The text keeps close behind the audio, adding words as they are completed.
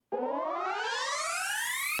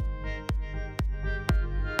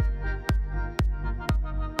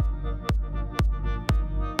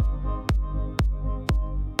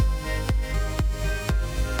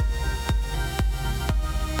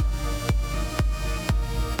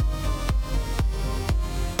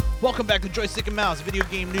Welcome back to Joystick and Mouse, video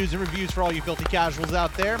game news and reviews for all you filthy casuals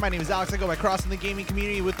out there. My name is Alex. I go by Cross in the gaming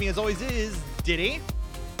community. With me, as always, is Diddy.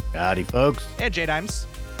 Howdy, folks. And J-Dimes.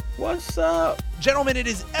 What's up? Gentlemen, it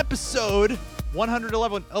is episode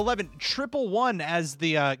 111, 111, as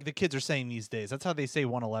the kids are saying these days. That's how they say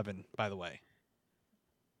 111, by the way.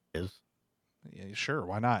 Is Yeah, sure,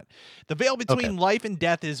 why not? The veil between life and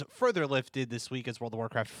death is further lifted this week as World of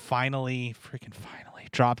Warcraft finally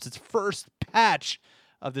drops its first patch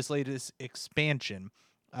of this latest expansion.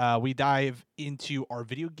 We dive into, are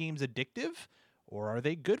video games addictive or are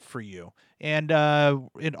they good for you? And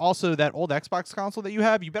also that old Xbox console that you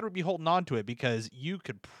have, you better be holding on to it because you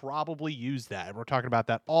could probably use that. And we're talking about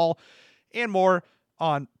that all and more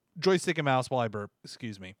on Joystick and Mouse while I burp.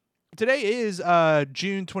 Excuse me. Today is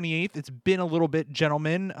June 28th. It's been a little bit,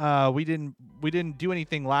 gentlemen. We didn't do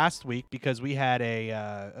anything last week because we had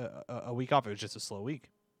a week off. It was just a slow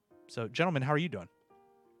week. So, gentlemen, how are you doing?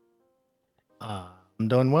 I'm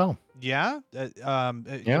doing well. Yeah?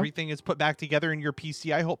 Everything is put back together in your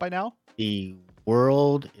PC, I hope, by now? The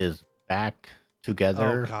world is back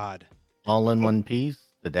together. Oh, God. All in one piece.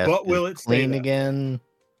 The desk But will is it stay clean that? again.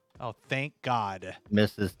 Oh, thank God.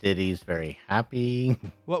 Mrs. Diddy's very happy.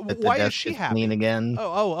 Well, that the why is desk she happy? clean again.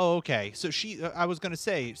 Oh, okay. So I was going to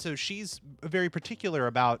say, so she's very particular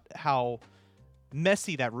about how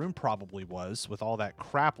messy that room probably was with all that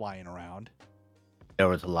crap lying around. There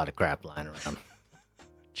was a lot of crap lying around.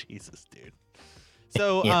 Jesus, dude.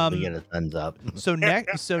 So, We get a thumbs up. so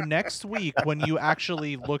next week when you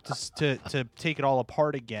actually look to take it all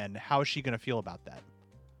apart again, how is she going to feel about that?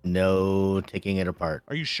 No taking it apart.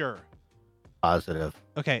 Are you sure? Positive.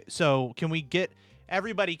 Okay, so can we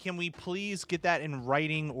please get that in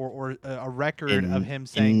writing or a record of him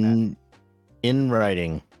saying that? In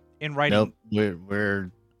writing. In writing.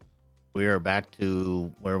 Nope. We are back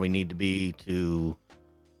to where we need to be to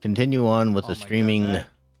continue on with Oh the my streaming. God,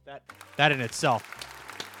 that in itself.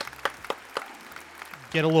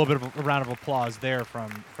 Get a little bit of a round of applause there from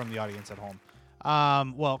the audience at home.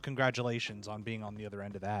 Well, congratulations on being on the other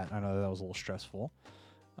end of that. I know that was a little stressful.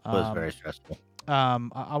 It was very stressful.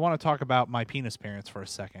 I want to talk about my penis parents for a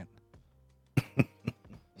second.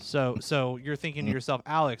 So you're thinking to yourself,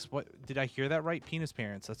 Alex, what did I hear that right? Penis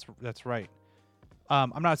parents. That's right.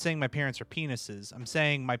 I'm not saying my parents are penises. I'm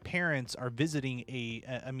saying my parents are visiting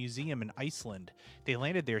a museum in Iceland. They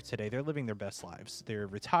landed there today. They're living their best lives. They're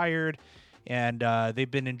retired, and they've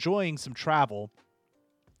been enjoying some travel.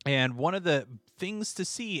 And one of the things to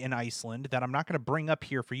see in Iceland that I'm not going to bring up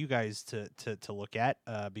here for you guys to look at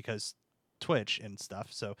because Twitch and stuff.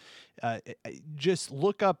 So just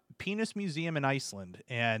look up Penis Museum in Iceland,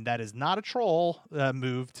 and that is not a troll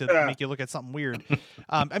move to make you look at something weird.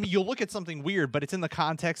 I mean, you'll look at something weird, but it's in the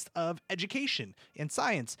context of education and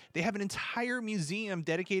science. They have an entire museum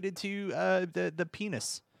dedicated to the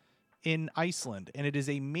penis in Iceland, and it is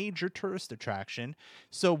a major tourist attraction.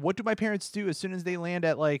 So what do my parents do as soon as they land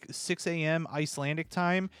at like 6 a.m. Icelandic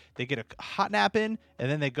time? They get a hot nap in, and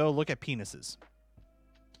then they go look at penises.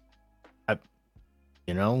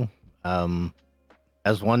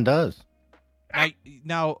 As one does.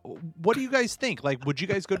 Now, what do you guys think? Like, would you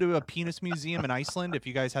guys go to a penis museum in Iceland if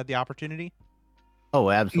you guys had the opportunity? Oh,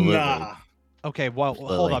 absolutely. Nah. Okay, well,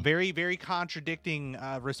 Absolutely. hold on. Very, very contradicting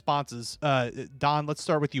responses. Don, let's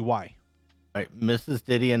start with you. Why? All right, Mrs.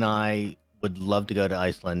 Diddy and I would love to go to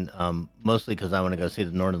Iceland, mostly because I want to go see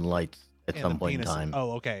the Northern Lights at And some the point in penis- time.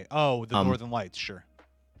 Oh, okay. Oh, the Northern Lights, sure.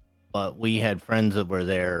 But we had friends that were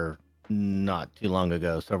there not too long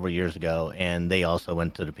ago, several years ago, and they also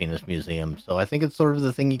went to the Penis Museum. So I think it's sort of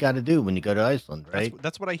the thing you got to do when you go to Iceland, right?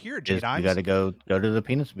 That's what I hear, Is J-Dimes. you got to go to the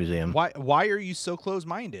Penis Museum. Why are you so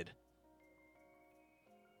close-minded?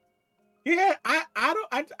 Yeah,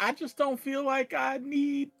 I just don't feel like I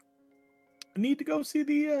need to go see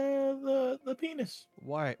the penis.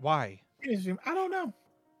 Why? Penis museum. I don't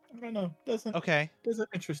know. Doesn't Okay.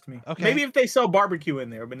 interest me. Okay. Maybe if they sell barbecue in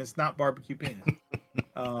there, but it's not barbecue penis.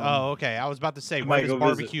 Okay. I was about to say, I where might does go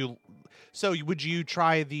visit. barbecue? So would you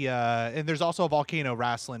try the? And there's also a volcano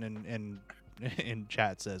wrestling in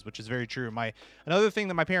chat says, which is very true. Another thing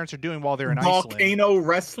that my parents are doing while they're in volcano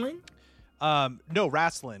wrestling. Iceland. No,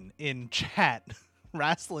 wrestling in chat.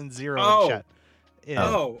 Wrestling zero Oh. in chat.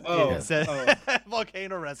 It says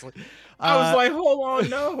volcano wrestling. I was like, hold on,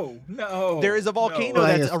 no. There is a volcano Well,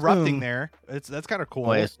 I that's erupting assume- there. That's kind of cool.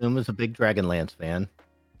 Well, I assume it's a big Dragonlance fan.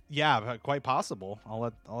 Yeah, quite possible.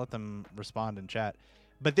 I'll let them respond in chat.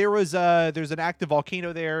 But there's an active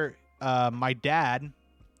volcano there. My dad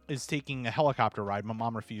is taking a helicopter ride. My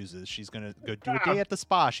mom refuses. She's gonna go do a day at the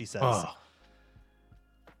spa, she says. Oh.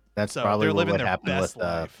 That's So probably they're living what their happened best with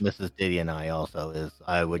life. Mrs. Diddy and I also is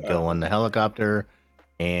I would go on the helicopter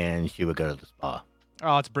and she would go to the spa.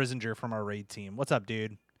 Oh, it's Brizinger from our raid team. What's up,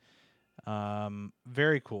 dude?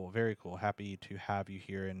 Very cool, very cool. Happy to have you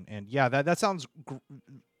here. And yeah, that sounds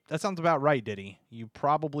about right, Diddy. You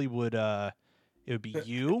probably would. It would be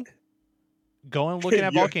you going looking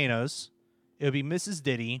at Yeah. volcanoes. It would be Mrs.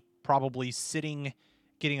 Diddy probably sitting,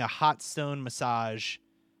 getting a hot stone massage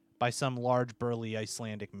by some large burly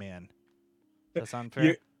Icelandic man. Does that sound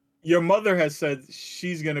fair? Your mother has said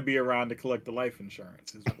she's going to be around to collect the life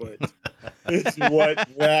insurance. Is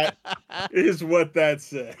what that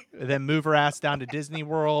said. Then move her ass down to Disney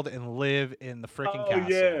World and live in the freaking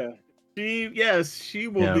castle. Yeah, she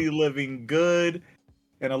will be living good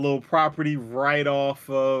in a little property right off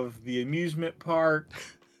of the amusement park.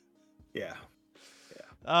 Yeah.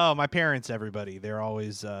 Oh, my parents, everybody, they're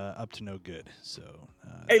always up to no good. So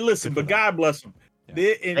Hey, listen, but God bless them.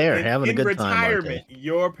 Yeah. They're having a good time, aren't retirement,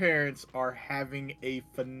 your parents are having a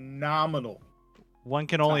phenomenal. One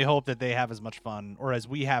can only hope that they have as much fun, or as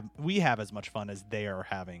we have as much fun as they are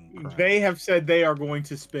having currently. They have said they are going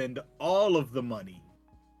to spend all of the money.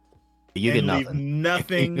 You get leave nothing.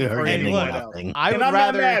 nothing You're for getting anyone nothing. else. I would And I'm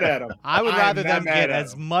rather, not mad at them. I would I'm rather not them mad get at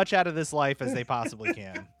as 'em. much out of this life as they possibly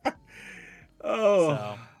can. Oh,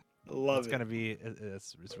 So, love it's it. gonna be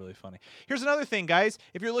it's really funny. Here's another thing, guys.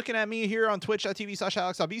 If you're looking at me here on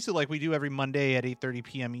twitch.tv/AlexAlbisu, like we do every Monday at 8:30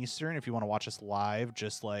 p.m. Eastern, if you want to watch us live,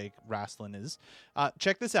 just like Rasslin is,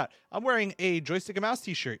 check this out. I'm wearing a Joystick and Mouse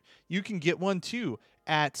t-shirt. You can get one too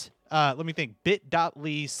at let me think,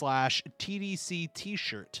 bit.ly/TDC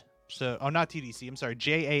t-shirt. So, oh, not TDC. I'm sorry,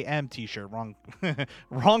 JAM t-shirt. Wrong,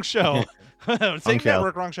 wrong show. Same show.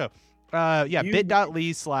 network, wrong show. Yeah, You-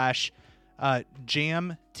 bit.ly/jam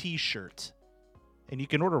t-shirt, and you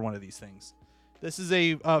can order one of these things. This is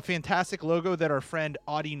a fantastic logo that our friend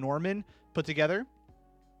Audie Norman put together,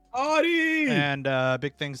 Audie! and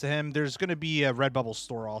big thanks to him. There's going to be a Redbubble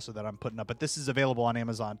store also that I'm putting up, but this is available on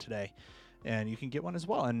Amazon today, and you can get one as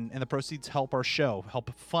well. And the proceeds help our show,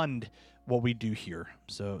 help fund what we do here.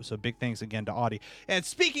 So big thanks again to Audie. And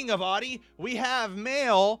speaking of Audie, we have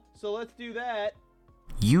mail, so let's do that.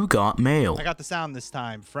 You got mail. I got the sound this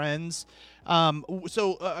time, friends.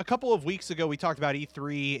 So a couple of weeks ago, we talked about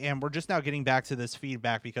E3, and we're just now getting back to this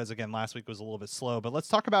feedback because, again, last week was a little bit slow. But let's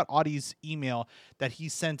talk about Audie's email that he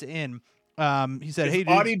sent in. He said, Is "Hey,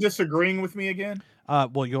 dudes." Audie disagreeing with me again?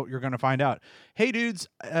 Well, you're going to find out. Hey, dudes.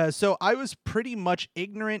 So I was pretty much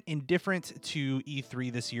ignorant, indifferent to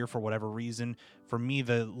E3 this year for whatever reason. For me,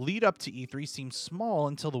 the lead up to E3 seemed small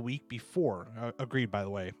until the week before. Agreed, by the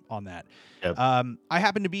way, on that. Yep. I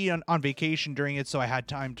happened to be on vacation during it, so I had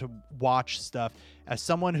time to watch stuff. As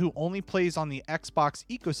someone who only plays on the Xbox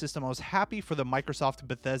ecosystem, I was happy for the Microsoft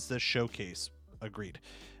Bethesda showcase. Agreed.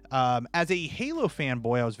 As a Halo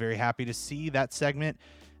fanboy, I was very happy to see that segment.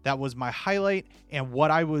 That was my highlight and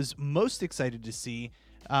what I was most excited to see.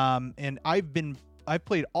 And I've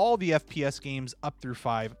played all the FPS games up through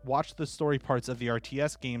 5, watched the story parts of the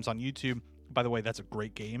RTS games on YouTube. By the way, that's a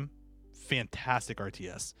great game. Fantastic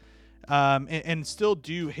RTS. And still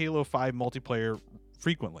do Halo 5 multiplayer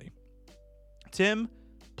frequently. Tim,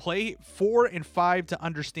 play 4 and 5 to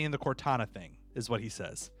understand the Cortana thing, is what he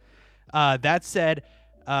says. That said,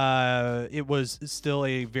 it was still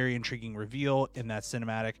a very intriguing reveal in that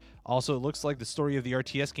cinematic. Also, it looks like the story of the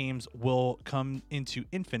RTS games will come into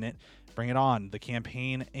Infinite. Bring it on, the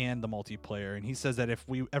campaign and the multiplayer. And he says that if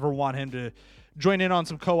we ever want him to join in on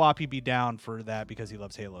some co-op, he'd be down for that because he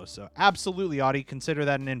loves Halo. So absolutely, Audie, consider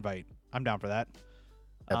that an invite. I'm down for that.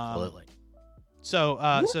 Absolutely.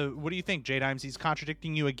 So what do you think, J Dimes? He's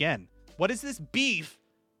contradicting you again. What is this beef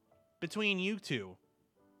between you two?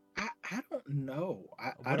 I don't know.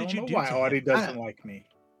 I What did don't you know do why to Audie him? doesn't like me.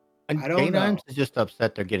 And I don't know. J9 is just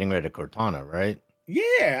upset they're getting rid of Cortana, right?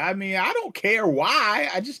 Yeah, I mean, I don't care why.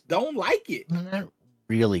 I just don't like it. They're not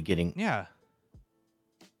really getting. Yeah.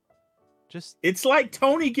 Just It's like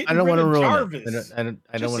Tony getting I don't rid want to of ruin Jarvis. it. I don't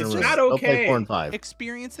want to It's ruin not it. Go play okay. 4 and 5.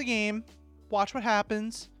 experience the game. Watch what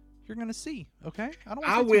happens. You're gonna see. Okay. I don't. wanna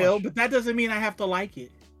I say too will, much. but that doesn't mean I have to like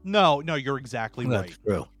it. No, you're exactly right. That's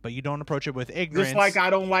true. But you don't approach it with ignorance. Just like I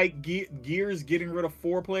don't like Gears getting rid of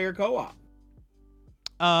 4-player co-op.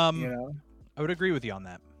 You know, I would agree with you on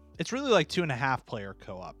that. It's really like 2.5 player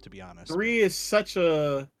co-op, to be honest. 3 is such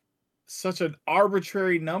an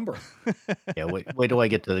arbitrary number. Yeah, wait till I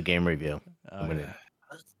get to the game review. Oh, I'm gonna-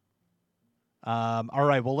 all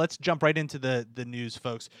right, well, let's jump right into the news,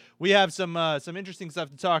 folks. We have some interesting stuff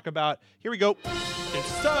to talk about. Here we go.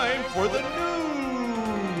 It's time for the news.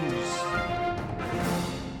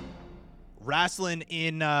 Wrestling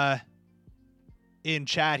in in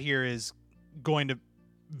chat here is going to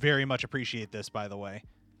very much appreciate this, by the way.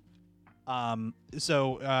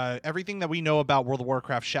 So everything that we know about World of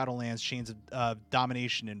Warcraft Shadowlands Chains of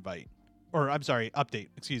Domination update,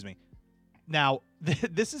 excuse me. Now,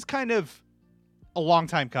 this is kind of a long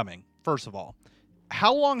time coming, first of all.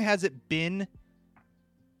 How long has it been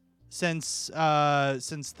since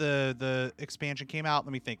the expansion came out?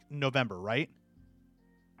 Let me think. November, right?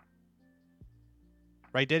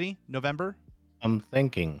 Right, Diddy? November? I'm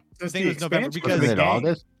thinking. I think it was November because Wasn't it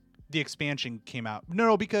August? the expansion came out.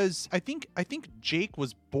 No, because I think Jake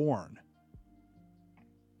was born.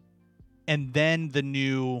 And then the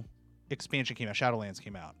new expansion came out. Shadowlands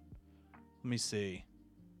came out. Let me see.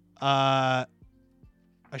 I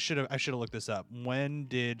should have looked this up. When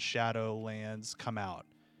did Shadowlands come out?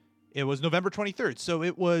 It was November 23rd. So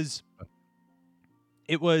it was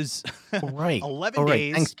Right. 11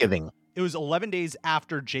 days. Thanksgiving. It was 11 days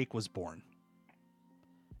after Jake was born.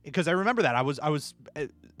 Because I remember that I was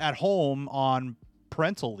at home on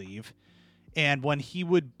parental leave, and when he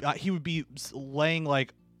would be laying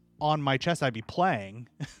like on my chest, I'd be playing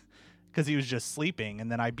because he was just sleeping,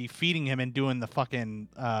 and then I'd be feeding him and doing the fucking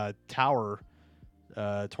tower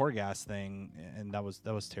Torghast thing, and that was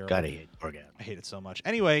terrible. Gotta hate Torghast. I hate it so much.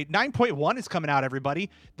 Anyway, 9.1 is coming out, everybody.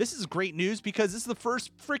 This is great news because this is the first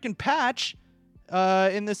freaking patch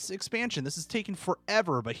in this expansion. This is taking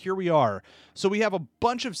forever, but here we are. So we have a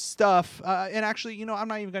bunch of stuff, and actually, you know, I'm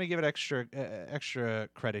not even going to give it extra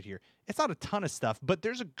credit here. It's not a ton of stuff, but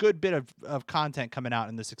there's a good bit of content coming out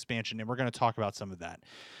in this expansion, and we're going to talk about some of that.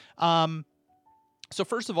 So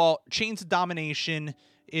first of all, Chains of Domination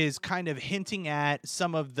is kind of hinting at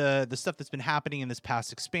some of the stuff that's been happening in this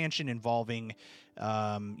past expansion involving,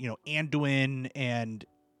 Anduin and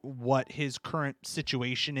what his current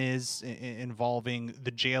situation is involving the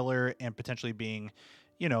jailer and potentially being,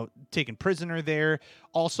 taken prisoner there.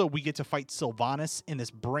 Also, we get to fight Sylvanas in this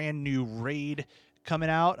brand new raid coming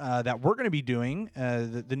out that we're going to be doing.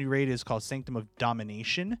 The new raid is called Sanctum of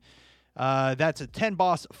Domination. That's a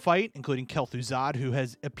 10-boss fight, including Kel'Thuzad, who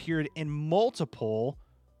has appeared in multiple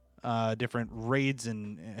different raids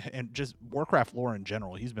and just Warcraft lore in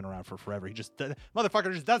general. He's been around for forever.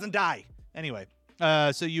 Motherfucker just doesn't die. Anyway.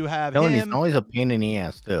 So you have him. He's always a pain in the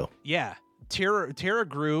ass too. Yeah, Terra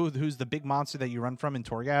Gru, who's the big monster that you run from in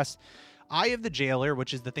Torghast. Eye of the Jailer,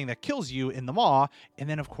 which is the thing that kills you in the Maw, and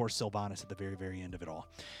then of course Sylvanas at the very, very end of it all.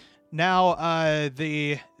 Now,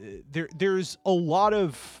 there's a lot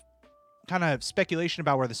of kind of speculation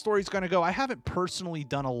about where the story's going to go. I haven't personally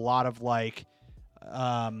done a lot of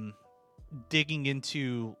digging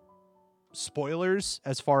into spoilers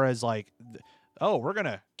as far as oh, we're going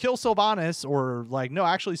to kill Sylvanas, or no,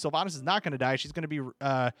 actually Sylvanas is not going to die. She's going to be,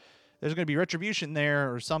 there's going to be retribution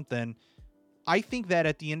there or something. I think that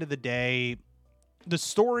at the end of the day, the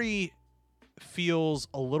story feels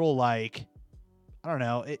a little I don't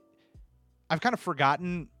know. I've kind of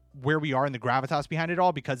forgotten where we are in the gravitas behind it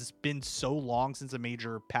all because it's been so long since a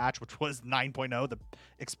major patch, which was 9.0, the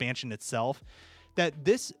expansion itself, that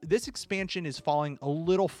this expansion is falling a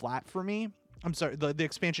little flat for me. I'm sorry, the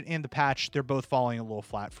expansion and the patch, they're both falling a little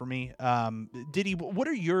flat for me. Diddy,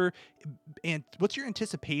 what's your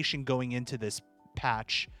anticipation going into this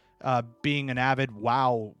patch, being an avid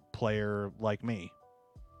WoW player like me?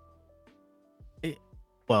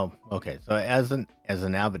 Well, okay. So as an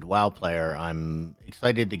avid WoW player, I'm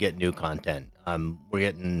excited to get new content. We're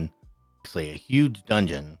getting actually a huge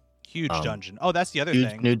dungeon. Dungeon. Oh, that's the other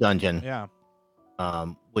thing. New dungeon. Yeah.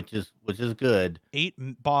 Which is good.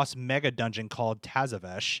 8-boss mega dungeon called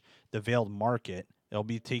Tazavesh, the Veiled Market. It'll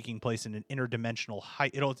be taking place in an interdimensional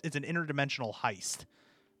it's an interdimensional heist.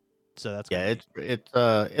 So that's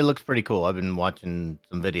it looks pretty cool. I've been watching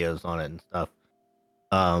some videos on it and stuff.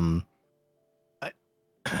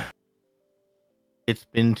 It's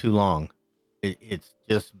been too long. It's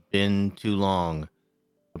just been too long.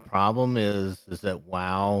 The problem is that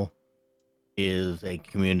WoW is a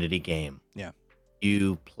community game. Yeah.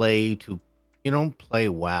 You don't play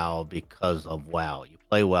WoW because of WoW. You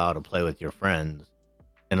play WoW to play with your friends.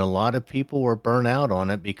 And a lot of people were burnt out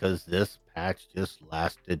on it because this patch just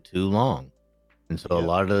lasted too long. And so a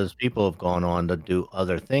lot of those people have gone on to do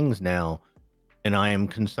other things now. And I am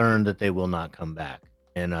concerned that they will not come back.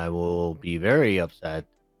 And I will be very upset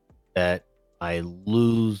that I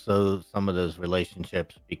lose some of those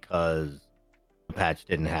relationships because the patch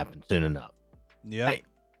didn't happen soon enough. Yeah.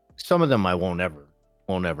 Some of them I won't ever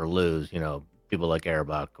lose, people like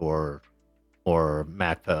Arbok or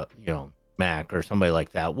Mac, Mac or somebody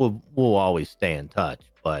like that. We'll always stay in touch,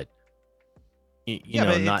 but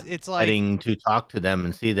it's not it's getting to talk to them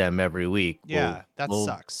and see them every week. Yeah, that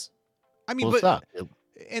sucks. I mean, will but suck.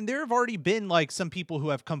 and there have already been like some people who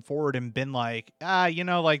have come forward and been like,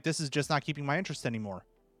 like this is just not keeping my interest anymore.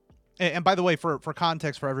 And by the way, for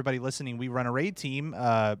context for everybody listening, we run a raid team.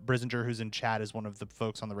 Brizinger, who's in chat, is one of the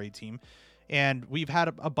folks on the raid team. And we've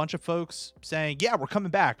had a bunch of folks saying, yeah, we're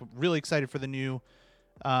coming back. Really excited for the new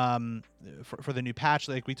for the new patch.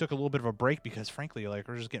 Like, we took a little bit of a break because frankly, like,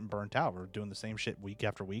 we're just getting burnt out. We're doing the same shit week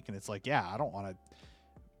after week. And it's like, yeah, I don't want to,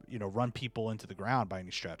 run people into the ground by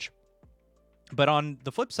any stretch. But on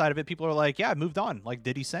the flip side of it, people are like, yeah, I moved on. Like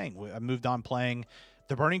Diddy's saying, I moved on playing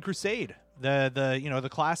the Burning Crusade, the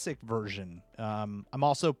classic version. I'm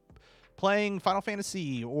also playing Final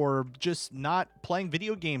Fantasy, or just not playing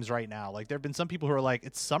video games right now. Like, there have been some people who are like,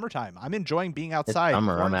 it's summertime. I'm enjoying being outside.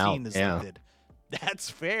 Summer, I'm Quarantine out. is Yeah. lifted. That's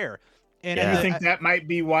fair. And Do you think that might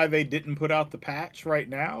be why they didn't put out the patch right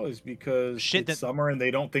now? Is because it's summer and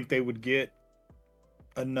they don't think they would get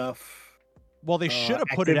enough. Well, they should have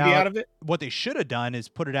put it out of it. What they should have done is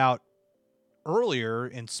put it out earlier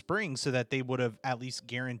in spring so that they would have at least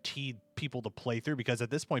guaranteed people to play through, because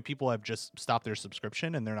at this point people have just stopped their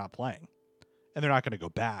subscription and they're not playing and they're not going to go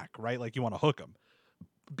back, right? Like, you want to hook them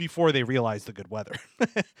before they realize the good weather.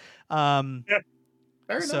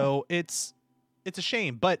 So it's a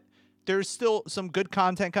shame, but there's still some good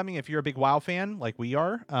content coming if you're a big WoW fan like we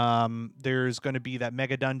are. There's going to be that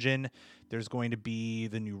mega dungeon. There's going to be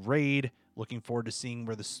the new raid. Looking forward to seeing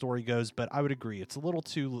where the story goes, but I would agree it's a little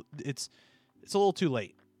too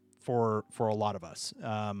late for a lot of us.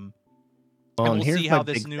 And we'll see how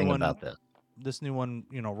this new one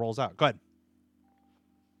rolls out. Go ahead.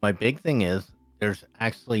 My big thing is there's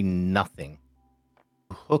actually nothing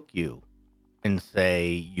to hook you and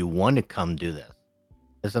say you want to come do this.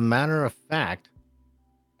 As a matter of fact,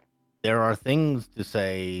 there are things to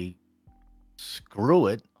say, screw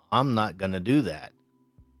it, I'm not going to do that.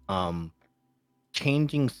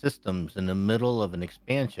 Changing systems in the middle of an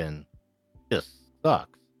expansion just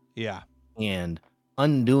sucks. Yeah. And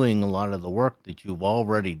undoing a lot of the work that you've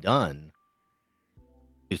already done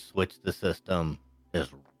to switch the system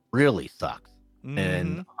really sucks. Mm-hmm.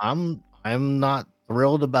 And I'm not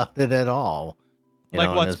thrilled about it at all.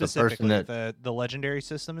 Like, what specifically? The legendary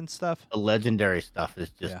system and stuff? The legendary stuff is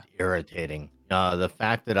just irritating. The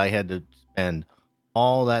fact that I had to spend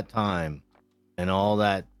all that time and all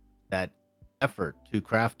that effort to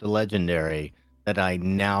craft a legendary that I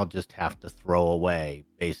now just have to throw away,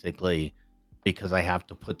 basically, because I have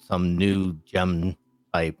to put some new gem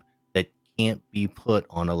type that can't be put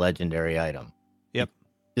on a legendary item. Yep.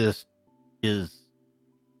 Just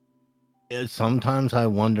sometimes I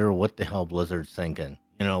wonder what the hell Blizzard's thinking.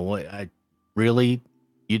 You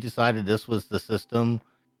decided this was the system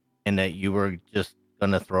and that you were just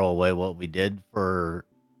going to throw away what we did for,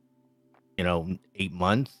 8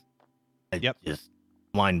 months. Yep. Just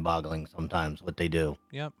mind-boggling sometimes what they do.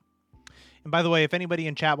 Yep. And by the way, if anybody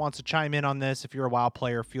in chat wants to chime in on this, if you're a WoW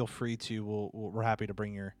player, feel free to. We're happy to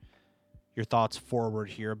bring your thoughts forward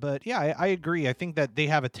here. But yeah, I agree. I think that they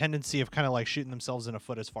have a tendency of kind of like shooting themselves in the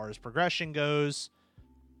foot as far as progression goes.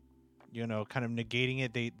 Kind of negating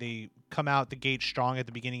it. They come out the gate strong at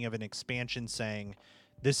the beginning of an expansion, saying,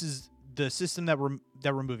 "This is the system that we're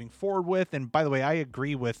moving forward with." And by the way, I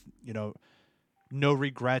agree with no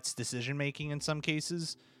regrets decision making in some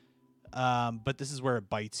cases. But this is where it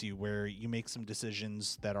bites you, where you make some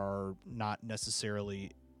decisions that are not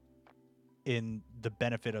necessarily in the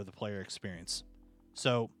benefit of the player experience.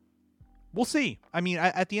 So we'll see. I mean,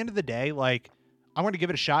 at the end of the day, like, I want to give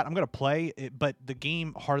it a shot. I'm going to play it, but the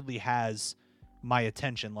game hardly has my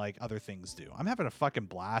attention like other things do. I'm having a fucking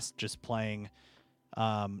blast just playing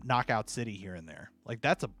Knockout City here and there. Like,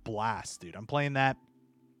 that's a blast, dude. I'm playing that,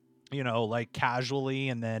 like, casually,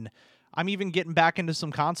 and then I'm even getting back into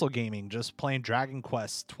some console gaming, just playing Dragon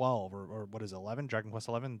Quest 12 or what is it, 11? Dragon Quest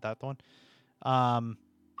 11, that the one?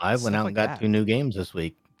 I went out and got 2 new games this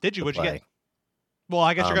week. Did you? What'd you get? Well,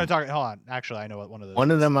 I guess you're going to talk. Hold on. Actually, I know what one of those. One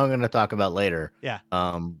of them I'm going to talk about later. Yeah.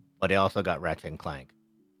 But I also got Ratchet and Clank,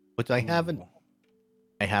 which I haven't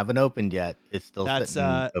opened yet. It's still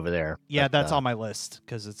sitting over there. Yeah, that's on my list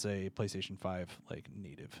because it's a PlayStation 5 like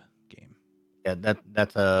native game. Yeah,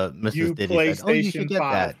 that's a Mrs. You Diddy PlayStation said, "Oh, you should get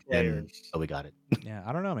 5 that." players. So we got it. Yeah,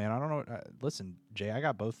 I don't know, man. I don't know. Listen, Jay, I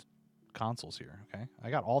got both consoles here. Okay, I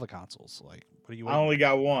got all the consoles. Like, what do you? I only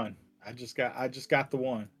got one. I just got the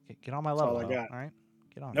one. Get on my That's level. all I got. All right,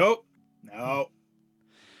 get on. Nope. No.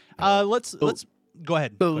 Let's go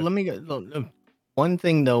ahead. So let me get one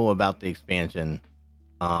thing though about the expansion.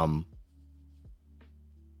 As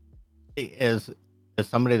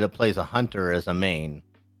somebody that plays a hunter as a main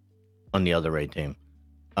on the other raid team,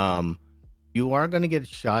 you are going to get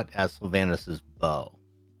shot at Sylvanas' bow.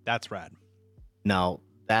 That's rad. Now,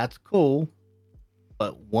 that's cool,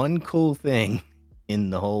 but one cool thing in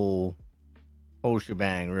the whole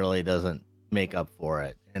shebang really doesn't make up for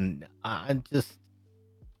it. And I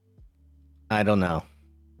don't know.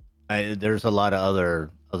 There's a lot of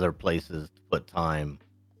other places to put time,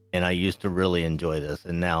 and I used to really enjoy this,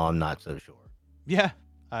 and now I'm not so sure. Yeah,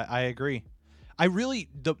 I agree. I really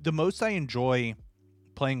the most I enjoy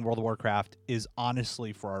playing World of Warcraft is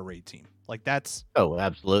honestly for our raid team. Like that's Oh,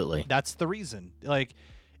 absolutely. the reason. Like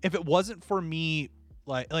if it wasn't for me,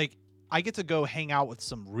 like I get to go hang out with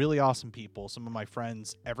some really awesome people, some of my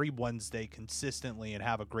friends every Wednesday consistently, and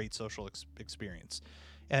have a great social experience.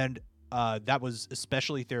 And that was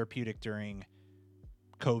especially therapeutic during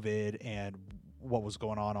COVID and what was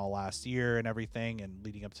going on all last year and everything, and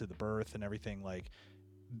leading up to the birth and everything. Like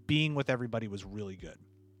being with everybody was really good.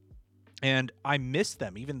 And I miss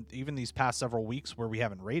them even these past several weeks where we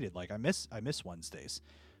haven't raided. Like I miss Wednesdays.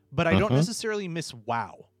 But I don't necessarily miss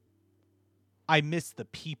WoW. I miss the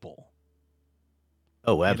people.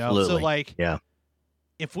 Oh, absolutely. So like, yeah.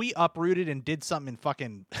 If we uprooted and did something in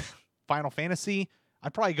fucking Final Fantasy,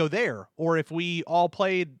 I'd probably go there. Or if we all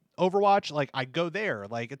played Overwatch, like I'd go there.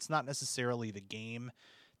 Like it's not necessarily the game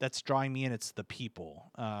that's drawing me in, it's the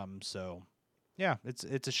people. So yeah,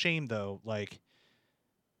 it's a shame though, like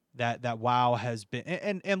that WoW has been,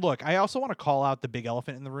 and look, I also want to call out the big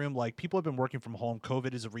elephant in the room. Like people have been working from home.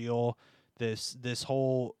 COVID is real. This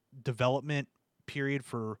whole development period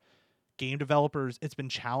for game developers, it's been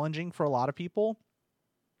challenging for a lot of people.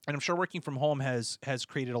 And I'm sure working from home has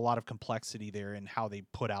created a lot of complexity there in how they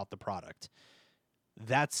put out the product.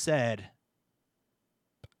 That said,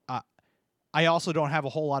 I also don't have a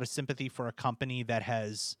whole lot of sympathy for a company that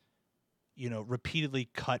has, repeatedly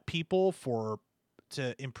cut people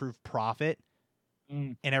to improve profit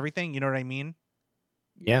and everything. You know what I mean?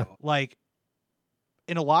 Yeah. Like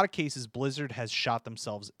in a lot of cases, Blizzard has shot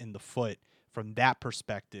themselves in the foot from that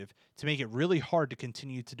perspective to make it really hard to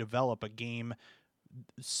continue to develop a game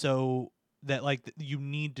so that like you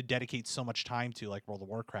need to dedicate so much time to, like World of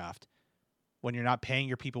Warcraft, when you're not paying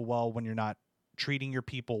your people well, when you're not treating your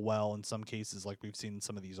people well in some cases, like we've seen in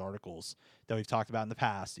some of these articles that we've talked about in the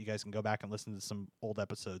past. You guys can go back and listen to some old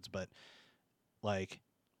episodes, but like,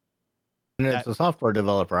 and as a software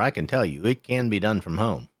developer, I can tell you it can be done from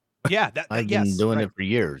home. Yeah, I've been doing it for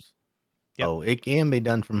years. Yep. So it can be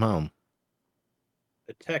done from home.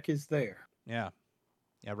 The tech is there. Yeah.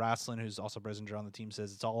 Yeah, Rasslin, who's also Bresinger on the team,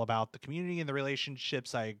 says it's all about the community and the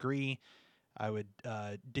relationships. I agree. I would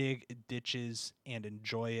dig ditches and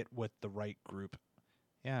enjoy it with the right group.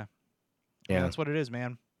 Yeah. Yeah, that's what it is,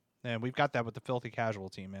 man. And we've got that with the Filthy Casual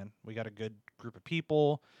team, man. We got a good group of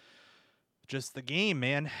people. Just the game,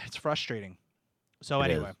 man. It's frustrating. So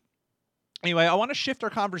anyway, I want to shift our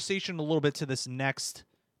conversation a little bit to this next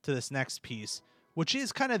piece, which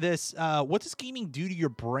is kind of this, what does gaming do to your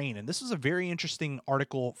brain? And this was a very interesting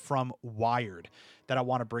article from Wired that I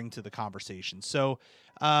want to bring to the conversation. So,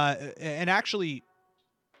 and actually,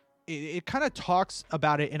 it kind of talks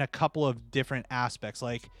about it in a couple of different aspects.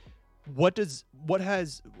 Like,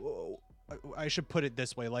 I should put it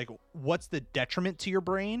this way, like, what's the detriment to your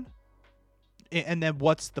brain? And then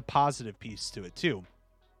what's the positive piece to it, too?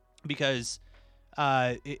 Because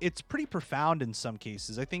it's pretty profound in some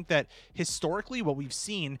cases. I think that historically what we've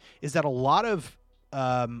seen is that a lot of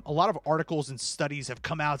articles and studies have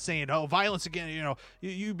come out saying, oh, violence again,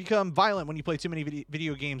 you become violent when you play too many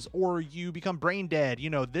video games, or you become brain dead,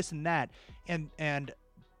 this and that. And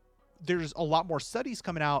there's a lot more studies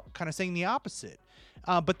coming out kind of saying the opposite.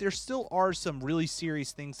 But there still are some really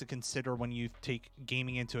serious things to consider when you take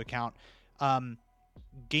gaming into account.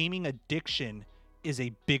 Gaming addiction is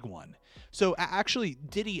a big one. So actually,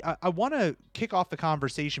 Diddy, I want to kick off the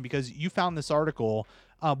conversation because you found this article.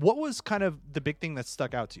 What was kind of the big thing that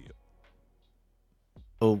stuck out to you?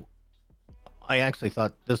 Oh, I actually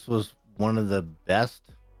thought this was one of the best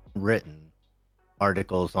written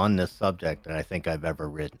articles on this subject that I think I've ever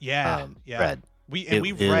written. Read.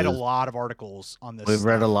 We've read a lot of articles on this. We've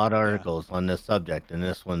read a lot of articles on this subject, and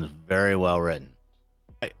this one's very well written.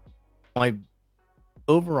 My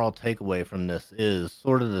overall takeaway from this is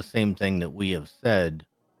sort of the same thing that we have said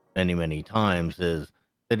many, many times, is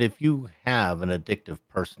that if you have an addictive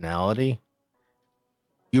personality,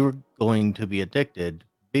 you're going to be addicted.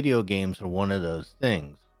 Video games are one of those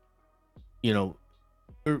things. Your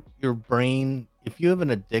brain, if you have an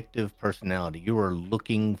addictive personality, you are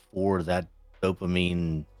looking for that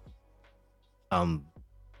dopamine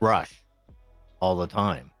rush all the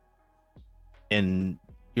time. And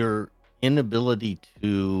your inability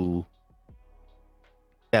to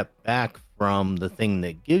step back from the thing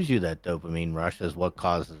that gives you that dopamine rush is what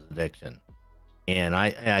causes addiction. And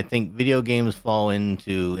I think video games fall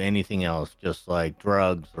into anything else, just like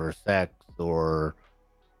drugs or sex or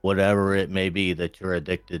whatever it may be that you're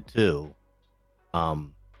addicted to.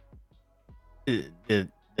 Um, that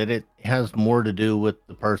it has more to do with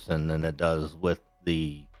the person than it does with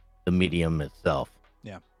the medium itself.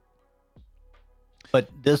 Yeah. But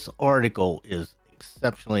this article is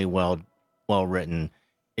exceptionally well written.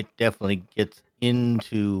 It definitely gets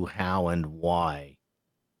into how and why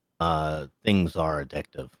things are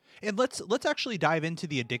addictive. And let's actually dive into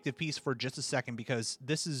the addictive piece for just a second, because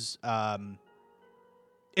this is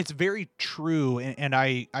it's very true, and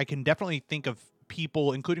I can definitely think of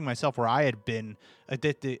people, including myself, where I had been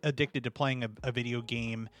addicted to playing a video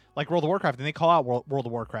game like World of Warcraft, and they call out World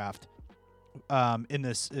of Warcraft in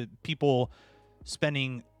this people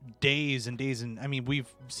spending days and days, and I mean,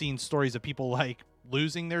 we've seen stories of people like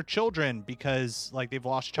losing their children because like they've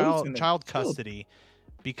lost child custody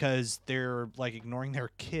because they're like ignoring their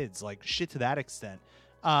kids, like shit to that extent.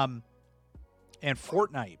 And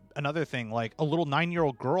Fortnite, another thing, like a little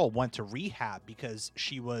 9-year-old girl went to rehab because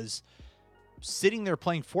she was sitting there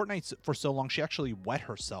playing Fortnite for so long she actually wet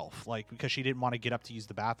herself, like because she didn't want to get up to use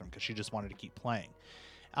the bathroom because she just wanted to keep playing.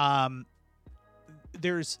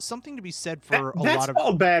 There's something to be said for a lot of. That's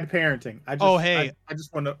called bad parenting. I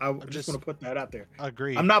just want to put that out there.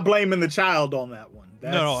 Agreed. I'm not blaming the child on that one.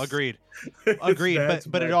 No, agreed. Agreed.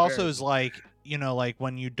 But it also is like, you know, like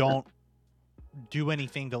when you don't do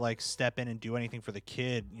anything to like step in and do anything for the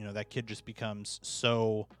kid, you know, that kid just becomes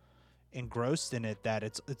so engrossed in it that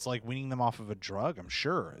it's like weaning them off of a drug. I'm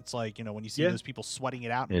sure it's like, you know, when you see those people sweating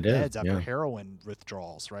it out in beds after heroin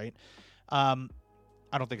withdrawals, right?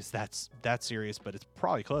 I don't think it's that serious, but it's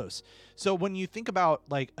probably close. So when you think about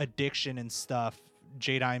like addiction and stuff,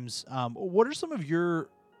 J-Dimes, what are some of your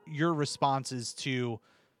responses to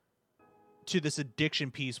this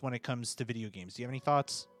addiction piece when it comes to video games? Do you have any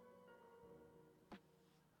thoughts?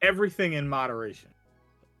 Everything in moderation.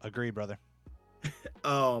 Agreed, brother.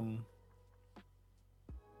 Yeah,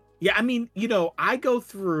 I mean, you know, I go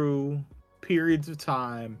through periods of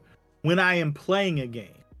time when I am playing a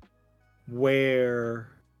game where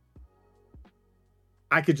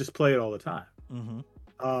I could just play it all the time.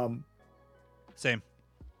 Mm-hmm. Same.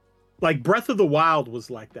 Like Breath of the Wild was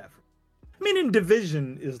like that. I mean, and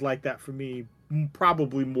Division is like that for me,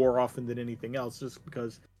 probably more often than anything else, just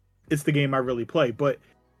because it's the game I really play. But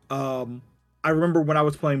I remember when I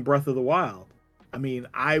was playing Breath of the Wild, I mean,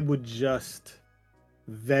 I would just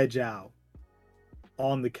veg out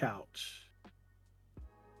on the couch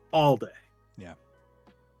all day. Yeah.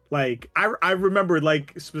 Like I remember,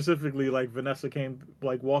 like specifically, like Vanessa came,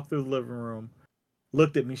 like walked through the living room,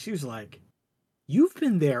 looked at me. She was like, "You've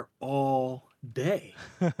been there all day,"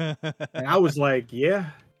 and I was like, "Yeah."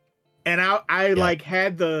 And I like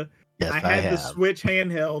had the the Switch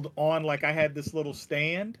handheld on, like I had this little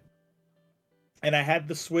stand, and I had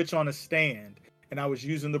the Switch on a stand, and I was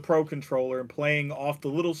using the Pro controller and playing off the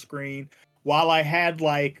little screen while I had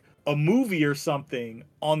like a movie or something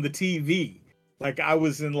on the TV. Like I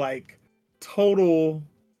was in like total,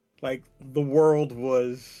 like the world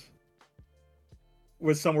was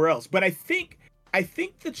somewhere else. But I think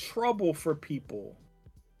the trouble for people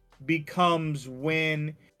becomes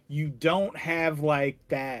when you don't have like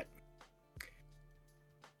that,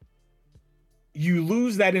 you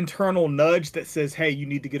lose that internal nudge that says, hey, you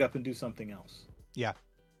need to get up and do something else. Yeah.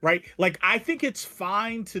 Right? Like I think it's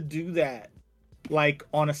fine to do that like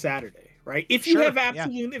on a Saturday. Right. If you have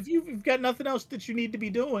absolute, if you've got nothing else that you need to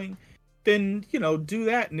be doing, then, you know, do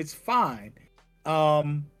that and it's fine.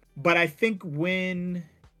 But I think when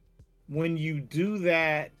you do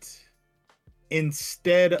that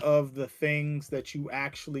instead of the things that you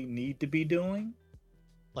actually need to be doing,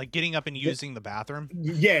 like getting up and using the bathroom.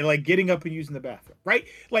 Yeah. Like getting up and using the bathroom. Right.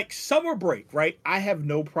 Like summer break. Right. I have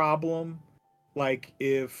no problem. Like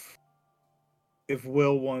if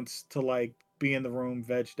Will wants to like be in the room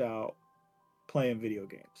vegged out playing video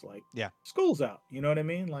games, like school's out, you know what I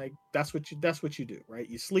mean? Like that's what you do, right?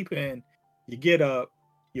 You sleep in, you get up,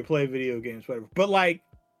 you play video games, whatever. But like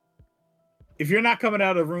if you're not coming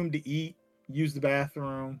out of the room to eat, use the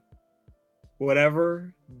bathroom,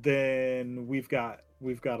 whatever, then we've got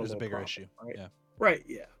a bigger issue, right? Right.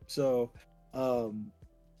 So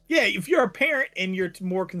if you're a parent and you're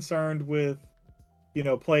more concerned with, you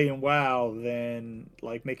know, playing WoW than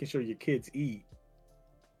like making sure your kids eat,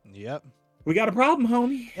 we got a problem,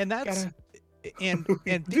 homie. And that's and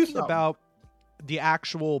thinking about the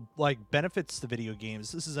actual like benefits to video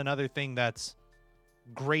games. This is another thing that's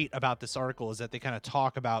great about this article, is that they kind of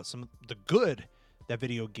talk about some of the good that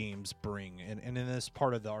video games bring. And in this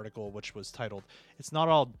part of the article, which was titled, "It's Not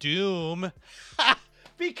All Doom,"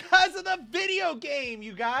 because of the video game,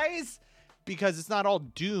 you guys, because it's not all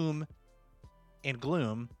doom and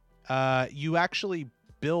gloom. You actually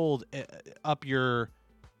build up your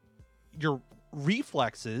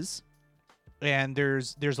reflexes, and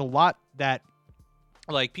there's a lot that,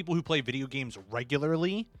 like, people who play video games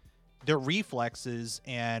regularly, their reflexes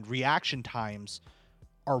and reaction times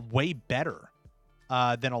are way better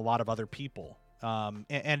than a lot of other people.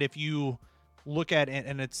 And if you look at it,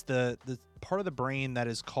 and it's the part of the brain that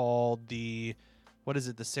is called the, what is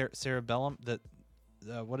it, the cerebellum,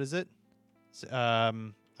 what is it?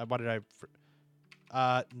 What did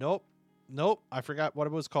nope, I forgot what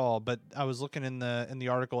it was called, but I was looking in the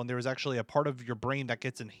article, and there was actually a part of your brain that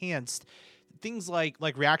gets enhanced. Things like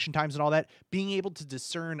reaction times and all that, being able to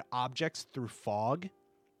discern objects through fog.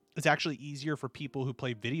 It's actually easier for people who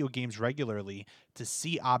play video games regularly to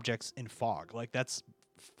see objects in fog. Like, that's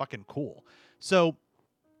fucking cool. So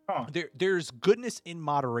there's goodness in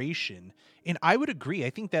moderation, and I would agree. I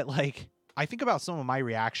think that, like, I think about some of my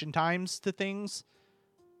reaction times to things.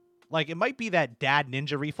 Like, it might be that dad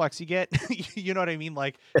ninja reflex you get. You know what I mean?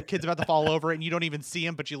 Like, the kid's about to fall over and you don't even see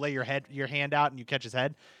him, but you lay your hand out and you catch his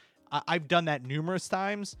head. I've done that numerous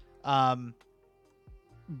times.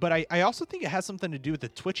 But I also think it has something to do with the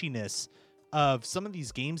twitchiness of some of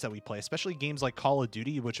these games that we play, especially games like Call of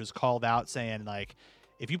Duty, which was called out saying, like,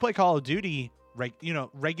 if you play Call of Duty,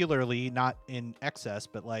 regularly, not in excess,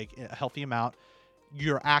 but like a healthy amount,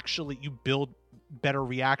 you build better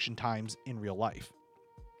reaction times in real life.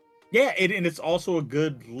 Yeah, and it's also a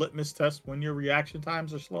good litmus test when your reaction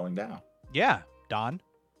times are slowing down. Yeah, Don.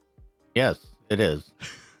 Yes, it is.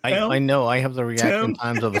 I know I have the reaction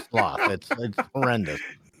times of a sloth. It's horrendous.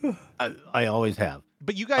 I always have.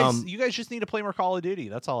 But you guys just need to play more Call of Duty.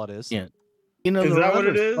 That's all it is. Yeah. Is there that are what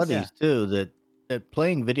it is? studies too that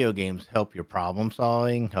playing video games help your problem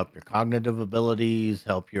solving, help your cognitive abilities,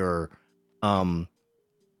 help your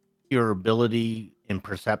ability in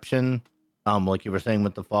perception. Like you were saying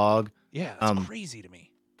with the fog. Yeah, that's crazy to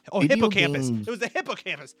me. Oh, hippocampus. Games, it was the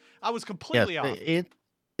hippocampus. I was completely off.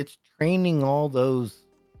 It's training all those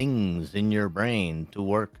things in your brain to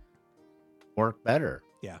work better.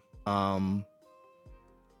 Yeah.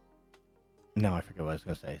 No, I forget what I was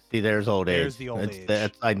gonna say. See, there's old age. There's the old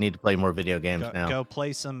age. I need to play more video games now. Go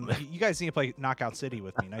play some. You guys need to play Knockout City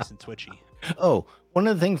with me, nice and twitchy. Oh, one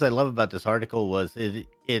of the things I love about this article was it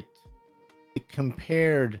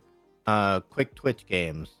compared quick twitch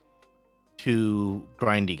games to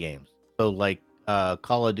grindy games. So like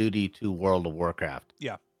Call of Duty to World of Warcraft.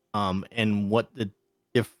 Yeah. And what the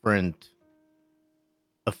different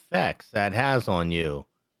effects that has on you.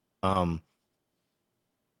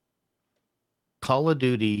 Call of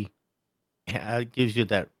Duty gives you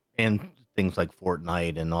that, and things like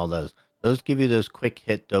Fortnite and all those give you those quick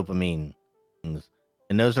hit dopamine things,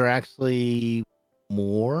 and those are actually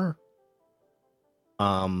more.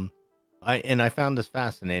 I found this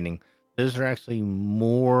fascinating. Those are actually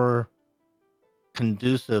more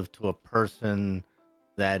conducive to a person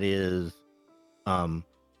that is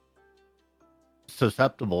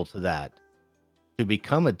susceptible to that, to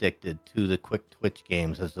become addicted to the quick twitch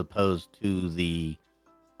games as opposed to the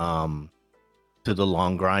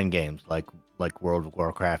long grind games like World of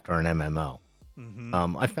Warcraft or an MMO.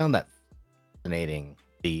 Mm-hmm. I found that fascinating,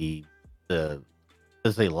 the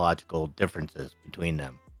physiological differences between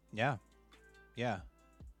them. Yeah.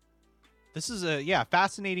 This is a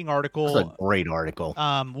fascinating article. It's a great article.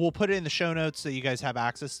 We'll put it in the show notes so you guys have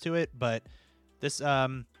access to it. But this,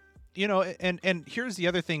 and here's the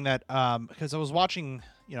other thing that, because I was watching,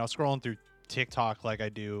 scrolling through TikTok like I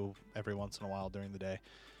do every once in a while during the day,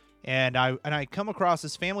 and I come across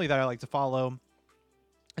this family that I like to follow.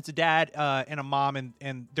 It's a dad and a mom,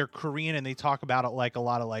 and they're Korean, and they talk about it like a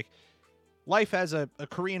lot of like life as a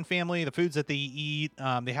Korean family, the foods that they eat.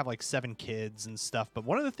 They have like 7 kids and stuff. But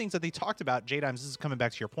one of the things that they talked about, J-Dimes, this is coming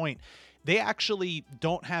back to your point, they actually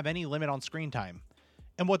don't have any limit on screen time.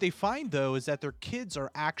 And what they find, though, is that their kids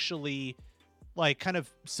are actually like kind of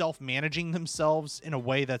self-managing themselves in a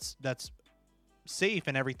way that's safe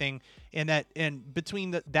and everything. And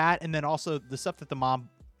between that and then also the stuff that the mom,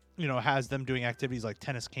 has them doing activities like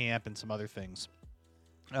tennis camp and some other things.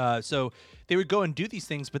 So they would go and do these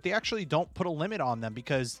things, but they actually don't put a limit on them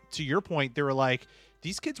because, to your point, they were like,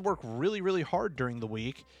 these kids work really, really hard during the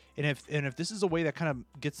week. And if this is a way that kind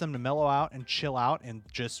of gets them to mellow out and chill out and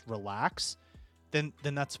just relax, then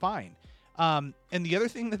that's fine. And the other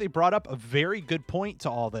thing that they brought up, a very good point to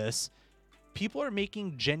all this, people are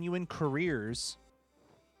making genuine careers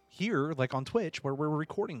here, like on Twitch, where we're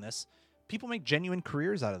recording this. people make genuine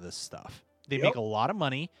careers out of this stuff. They Yep. make a lot of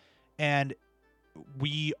money, and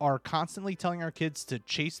we are constantly telling our kids to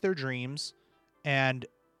chase their dreams. And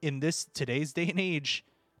in this today's day and age,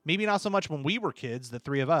 maybe not so much when we were kids, the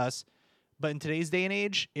three of us, but in today's day and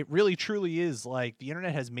age, it really truly is like the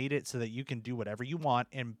internet has made it so that you can do whatever you want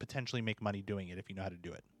and potentially make money doing it if you know how to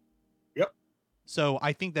do it. Yep. So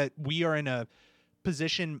I think that we are in a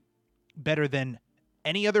position better than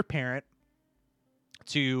any other parent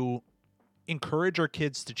to encourage our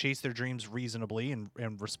kids to chase their dreams reasonably and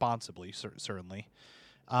responsibly, certainly.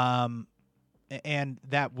 And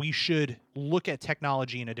that we should look at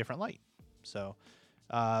technology in a different light. So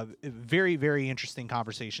very, very interesting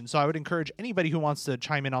conversation. So I would encourage anybody who wants to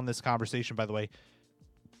chime in on this conversation, by the way,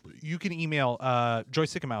 you can email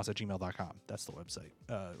joysycamous@gmail.com. That's the website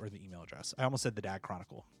or the email address. I almost said the Dad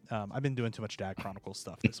Chronicle. I've been doing too much Dad Chronicle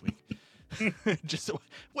stuff this week. Just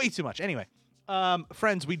way too much. Anyway,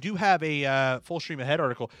 friends, we do have a full stream ahead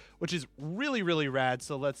article, which is really, really rad.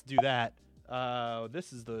 So let's do that.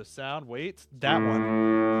 This is the sound. Wait, that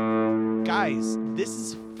one. Guys, this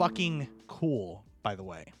is fucking cool, by the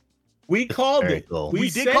way. We called Very it. cool. We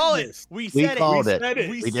did said call this. it. We We said called it. it.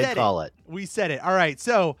 We We said did call it. We said it. All right.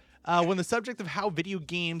 So when the subject of how video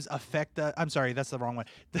games affect I'm sorry, that's the wrong one.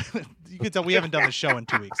 You can tell we haven't done the show in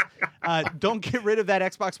 2 weeks. Don't get rid of that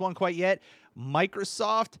Xbox One quite yet.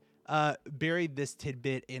 Microsoft buried this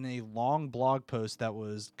tidbit in a long blog post that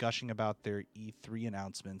was gushing about their E3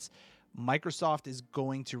 announcements. Microsoft is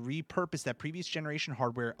going to repurpose that previous generation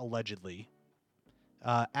hardware, allegedly,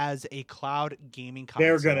 as a cloud gaming console.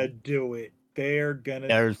 They're gonna do it.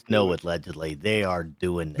 There's no allegedly. They are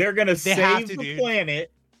doing it. They're gonna They have save to, the dude.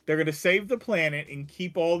 planet. They're gonna save the planet and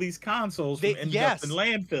keep all these consoles from ending yes. up in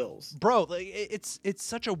landfills. Bro, like, it's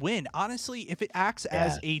such a win. Honestly, if it acts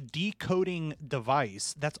as Yeah. a decoding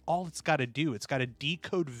device, that's all it's got to do. It's got to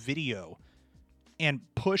decode video and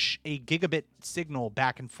push a gigabit signal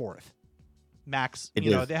back and forth. Max, It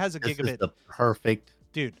you know, is- it has a This is gigabit. the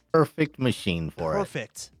perfect machine for it.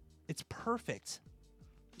 Perfect. It's perfect.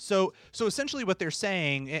 So essentially what they're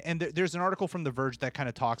saying, and there's an article from The Verge that kind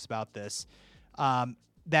of talks about this,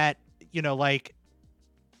 that, you know, like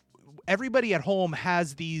everybody at home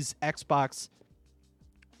has these Xbox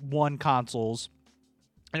One consoles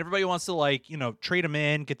and everybody wants to, like, you know, trade them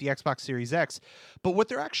in, get the Xbox Series X. But what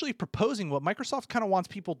they're actually proposing, what Microsoft kind of wants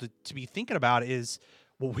people to be thinking about is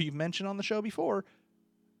what we've mentioned on the show before.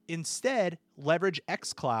 Instead, leverage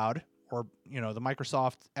xCloud, or, you know, the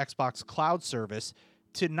Microsoft Xbox Cloud service,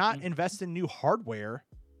 to not invest in new hardware,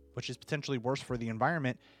 which is potentially worse for the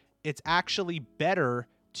environment. It's actually better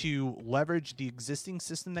to leverage the existing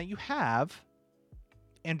system that you have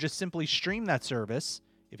and just simply stream that service,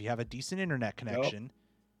 if you have a decent internet connection,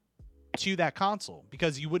 to that console,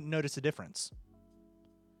 because you wouldn't notice a difference.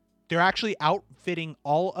 They're actually outfitting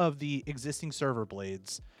all of the existing server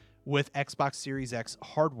blades with Xbox Series X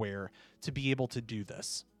hardware to be able to do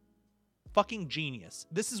this. Fucking genius.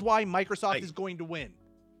 This is why Microsoft is going to win.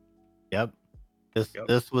 Yep.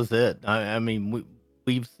 This was it. I mean,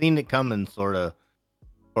 we've seen it coming sort of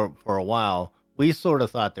for a while. We sort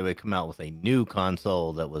of thought they would come out with a new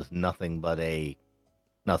console that was nothing but a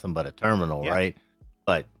terminal, Yeah. right?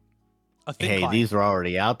 But A thin hey, client. these are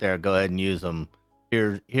already out there. Go ahead and use them.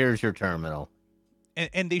 Here's your terminal.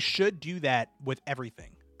 And they should do that with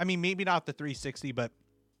everything. I mean, maybe not the 360, but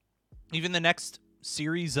even the next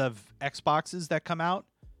series of Xboxes that come out,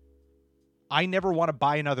 I never want to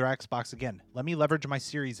buy another Xbox again. Let me leverage my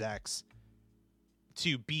Series X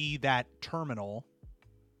to be that terminal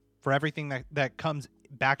for everything that comes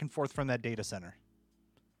back and forth from that data center.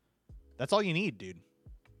 That's all you need, dude.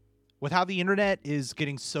 With how the internet is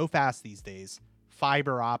getting so fast these days,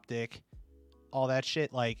 fiber optic, all that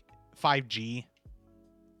shit, like 5G,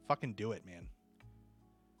 fucking do it, man.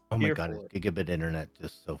 Oh my Here god, for is gigabit internet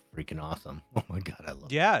just so freaking awesome? Oh my god, I love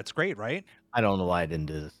it. Yeah, it's great, right? I don't know why I didn't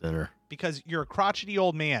do this sooner. Because you're a crotchety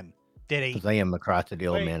old man, Diddy. Because I am a crotchety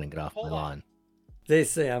old Wait, man and get off my hold on. lawn. They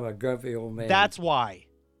say I'm a grumpy old man. That's why.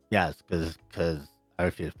 Yes, because I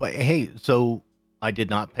refuse. But hey, so I did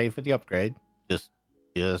not pay for the upgrade. Just,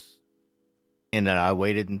 and then I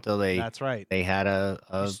waited until That's right. they had a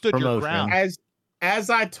You stood your promotion. ground. As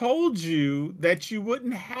I told you that you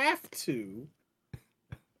wouldn't have to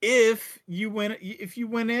if you went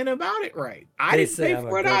in about it right. I They didn't say pay I'm a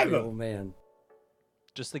for it grumpy either. old man.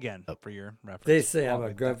 Just again, for your reference. They say I'm Oh,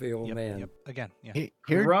 a grumpy old Yep, man. yep. Again, yeah. Here's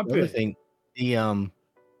the other Grumpy. thing.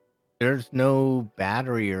 There's no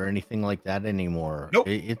battery or anything like that anymore. Nope.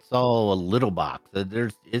 It's all a little box.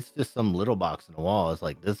 It's just some little box in the wall. It's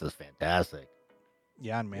like, this is fantastic.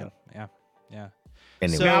 Yeah, man. Yeah. Yeah.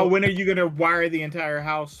 Anyway, So- Now, when are you gonna wire the entire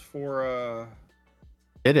house for?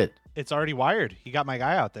 did it? It's already wired. He got my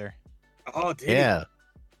guy out there. Oh, did Yeah.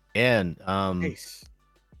 And he? Nice.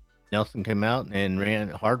 Nelson came out and ran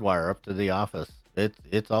hardwire up to the office.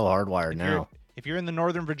 It's all hardwired now. If you're in the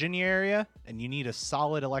Northern Virginia area and you need a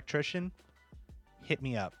solid electrician, hit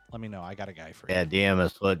me up. Let me know. I got a guy for you. Yeah,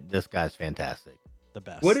 DMS. This guy's fantastic. The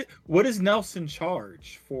best. What does Nelson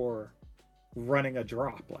charge for running a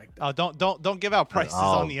drop like that? Oh, don't give out prices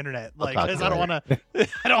on the internet, I'll like, talk because to I you don't want later. to.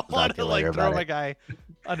 I don't I'll want talk to to you like later throw about my it. guy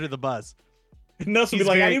under the bus. Nelson He's be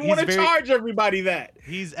like, I very- didn't want to he's very- charge everybody that.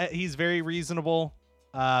 He's very reasonable,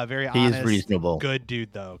 very He's honest. reasonable. Good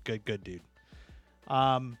dude though. Good dude.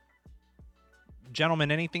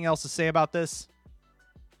 Gentlemen, anything else to say about this?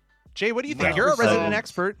 Jay, what do you think? No. You're a resident So-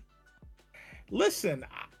 expert. Listen,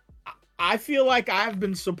 I feel like I've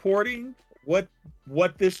been supporting what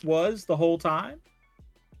this was the whole time.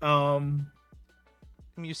 I mean,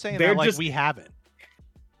 you're saying They're that like just- we haven't.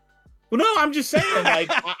 Well, no, I'm just saying, like,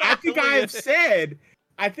 I think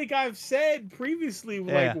I've said previously, like,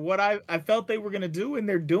 Yeah. what I felt they were gonna do, and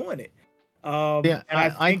they're doing it. Yeah,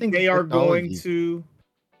 and I think the they are going technology-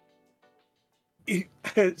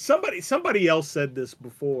 to. Somebody else said this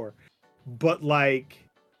before, but like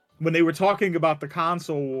when they were talking about the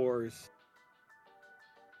console wars,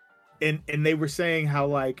 and they were saying how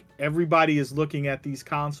like everybody is looking at these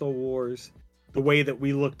console wars the way that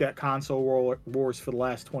we looked at console wars for the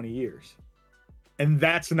last 20 years. And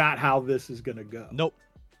that's not how this is going to go. Nope.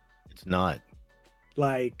 It's not.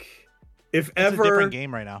 Like, if It's a ever different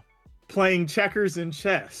game right now. playing checkers and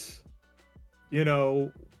chess, you know,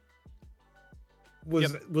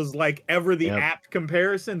 was like ever the Yep. apt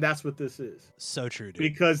comparison, that's what this is. So true, dude.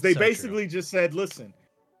 Because they So true. basically just said, listen,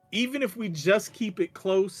 even if we just keep it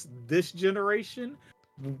close this generation,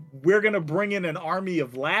 we're going to bring in an army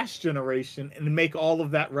of last generation and make all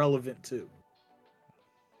of that relevant too.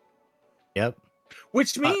 Yep.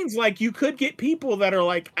 Which means like you could get people that are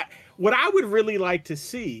like, what I would really like to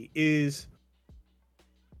see is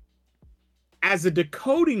as a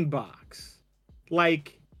decoding box,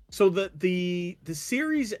 like, so the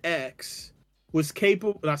Series X was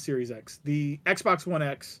capable, not Series X, the Xbox One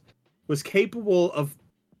X was capable of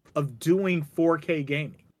doing 4K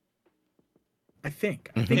gaming. I think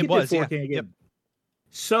Mhm. it It was, did yeah. 4K gaming. Yep.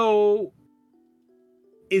 So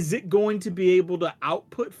is it going to be able to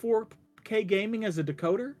output 4K gaming as a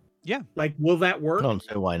decoder? Yeah. Like, will that I work? don't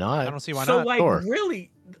see why not. I don't see why so not. like Sure.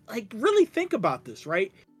 really think about this,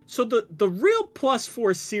 right? So the real plus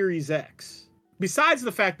for Series X, besides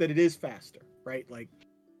the fact that it is faster, right? Like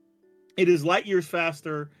it is light years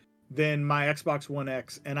faster than my Xbox One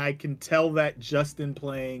X, and I can tell that just in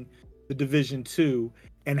playing the Division 2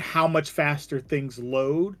 and how much faster things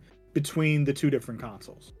load between the two different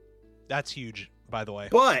consoles. That's huge, by the way,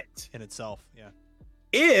 But in itself. Yeah.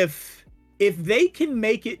 if they can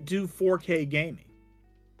make it do 4K gaming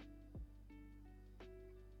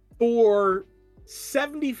for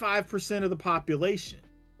 75% of the population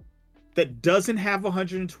that doesn't have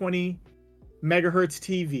 120 megahertz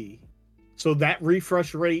TV, so that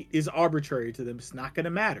refresh rate is arbitrary to them, it's not going to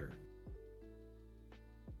matter.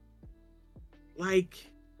 Like,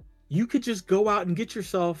 you could just go out and get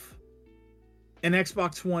yourself an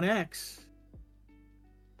Xbox One X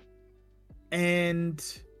and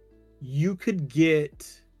you could get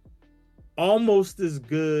almost as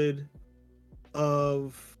good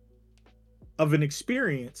of an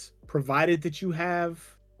experience, provided that you have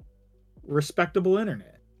respectable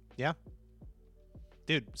internet.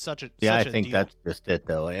 Dude, such a Yeah, such I a think deal. that's just it,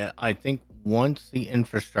 though. I think once the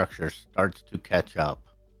infrastructure starts to catch up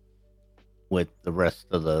with the rest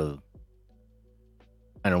of the,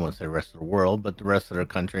 I don't want to say rest of the world, but the rest of the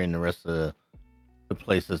country and the rest of the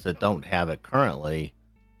places that don't have it currently,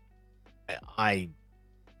 I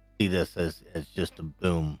see this as just a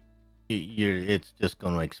boom. It's just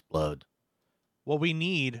going to explode. What we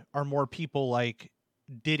need are more people like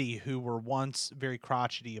Diddy, who were once very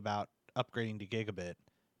crotchety about upgrading to gigabit,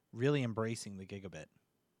 really embracing the gigabit.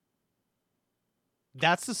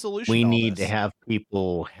 That's the solution. We to all need to this. have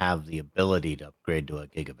people have the ability to upgrade to a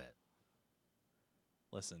gigabit.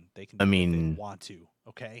 Listen, they can. I do it if they mean- want to.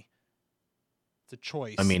 Okay, it's a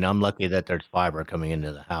choice. I mean, I'm lucky that there's fiber coming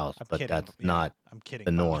into the house, I'm but kidding. that's Yeah, not I'm kidding.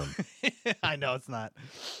 the Bob. norm. I know it's not.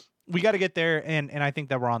 We got to get there, and I think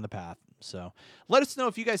that we're on the path. So let us know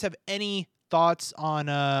if you guys have any thoughts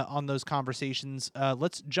on those conversations.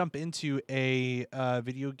 Let's jump into a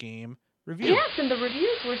video game review. Yes, and the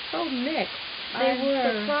reviews were so mixed. They I'm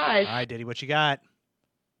were. surprised. All right, Diddy, what you got?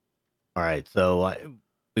 All right, so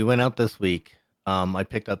we went out this week. I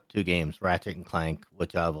picked up 2 games, Ratchet and Clank,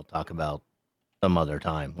 which I will talk about some other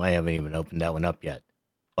time. I haven't even opened that one up yet.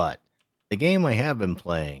 But the game I have been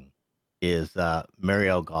playing is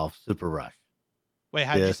Mario Golf Super Rush. Wait,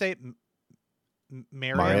 how did you This say it?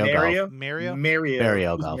 Mario Mario? Golf. Mario?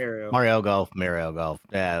 Mario Who's Golf. Mario. Mario Golf. Mario Golf.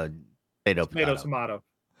 Potato, Tomato, potato. tomato.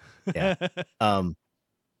 Yeah.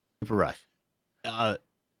 Super Rush.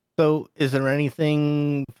 So is there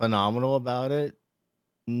anything phenomenal about it?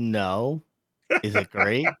 No. Is it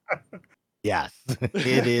great? Yes.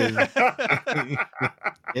 It is.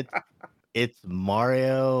 It's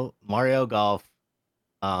Mario Golf.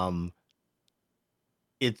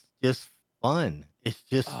 It's just fun. It's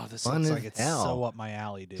just Oh, this fun looks as like it's hell. so up my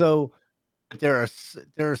alley, dude. So there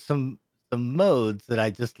are some modes that I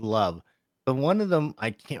just love. But one of them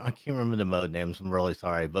I can't remember the mode names. I'm really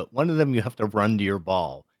sorry, but one of them you have to run to your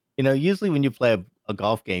ball. Usually when you play a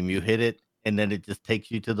golf game, you hit it and then it just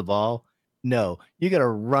takes you to the ball. No, you got to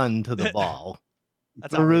run to the ball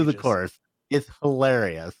That's through the outrageous. course. It's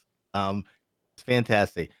hilarious. It's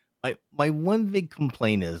fantastic. My one big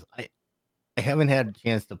complaint is I haven't had a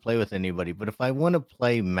chance to play with anybody, but if I want to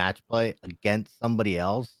play match play against somebody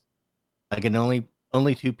else, I can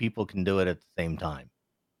only two people can do it at the same time.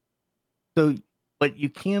 So, but you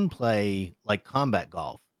can play like combat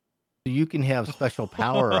golf. So you can have special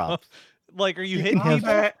power ups. Like, are you You hitting can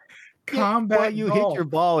have- people? Combat you golf. hit your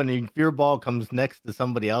ball, and if your ball comes next to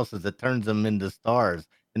somebody else's, it turns them into stars,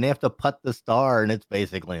 and they have to putt the star, and it's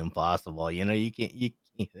basically impossible. You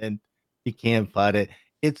can't putt it.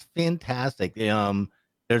 It's fantastic.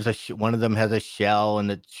 There's one of them has a shell, and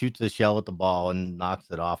it shoots a shell at the ball and knocks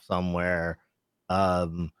it off somewhere.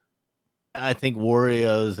 I think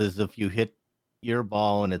Wario's is if you hit your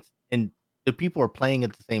ball and the people are playing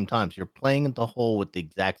at the same time, so you're playing at the hole at the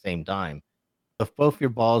exact same time. If both your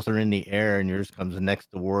balls are in the air and yours comes next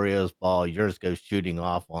to Wario's ball, yours goes shooting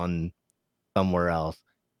off on somewhere else.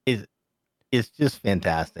 It's just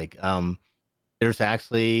fantastic. There's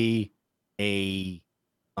actually a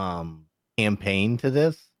campaign to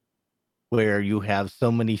this where you have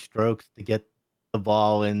so many strokes to get the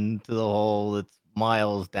ball into the hole. It's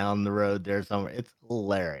miles down the road there somewhere. It's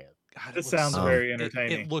hilarious. God, This sounds very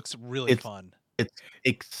entertaining. It looks really fun. It's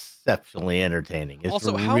exceptionally entertaining. It's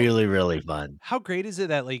Also, really, really fun. How great is it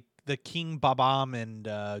that like the King Babam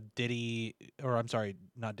and Diddy, or I'm sorry,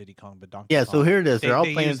 not Diddy Kong, but Donkey Yeah, Kong. so here it is. They They're all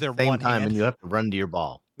use playing at their the same one time, hand. and you have to run to your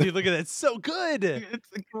ball. Dude, look at that. It's so good. It's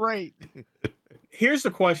great. Here's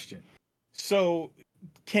the question. So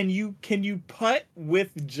can you putt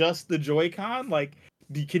with just the Joy-Con? Like,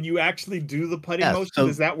 can you actually do the putting Yes, motion? so-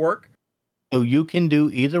 Does that work? So you can do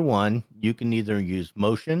either one. You can either use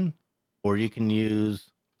motion or you can use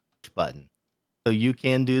push button. So you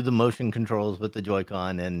can do the motion controls with the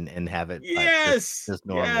Joy-Con and have it putt Yes. just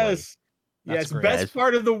normally. Yes. That's Yes. great. Best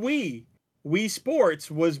part of the Wii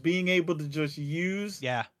Sports was being able to just use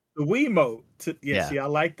Yeah. the Wiimote to Yeah. see, I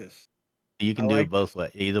like this. You can I do like it both way,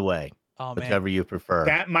 either way, Oh man. whichever you prefer.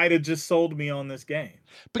 That might have just sold me on this game.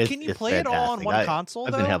 But can you play it all on fantastic. one console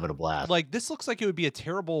I've though? been having a blast. Like this looks like it would be a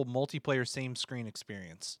terrible multiplayer same screen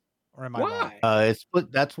experience. Or am I wrong? Why? It's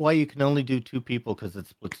split. That's why you can only do two people because it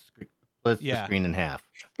splits the Yeah. screen in half.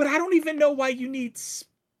 But I don't even know why you need.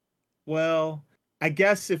 Well, I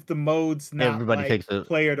guess if the mode's not Everybody like takes a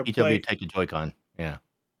player to each of you play, take a Joy-Con. Yeah.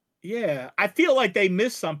 yeah, I feel like they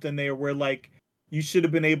missed something there where like you should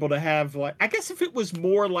have been able to have like, I guess if it was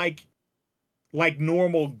more like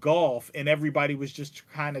normal golf and everybody was just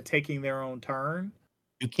kind of taking their own turn.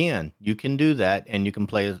 You can do that, and you can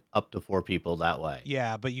play up to 4 people that way.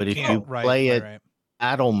 Yeah, but you But if can't you play it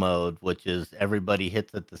battle mode, which is everybody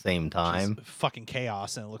hits at the same time, Just fucking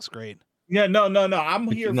chaos and it looks great. Yeah, no. I'm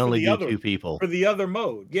but you here can for only the do other 2 people. for the other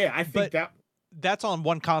mode. Yeah, I think But- That's on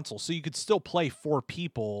one console, so you could still play 4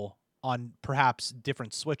 people on perhaps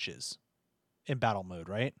different switches in battle mode,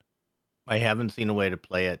 right? I haven't seen a way to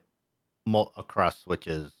play it across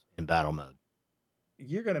switches in battle mode.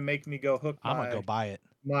 you're gonna make me go hook I'm gonna go buy it.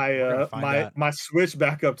 We're gonna find out. my Switch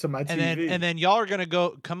back up to my TV. And then y'all are gonna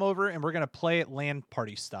come over and we're gonna play it LAN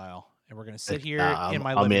party style. And we're gonna sit here in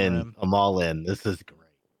my I'm living in. room. I'm all in. This is great.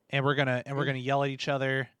 And we're gonna yell at each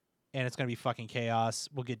other, and it's gonna be fucking chaos.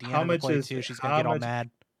 We'll get How Deanna to much play is too. it? She's gonna How get all much- mad.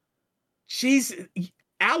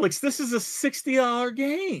 Alex, this is a $60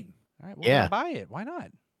 game. All right, we're Yeah. gonna buy it. Why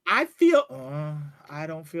not? I feel I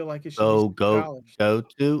don't feel like it should So be go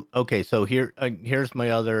 $60. to okay. So here's my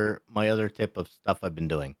other tip of stuff I've been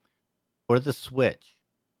doing for the Switch.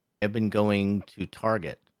 I've been going to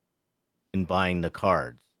Target and buying the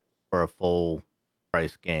cards for a full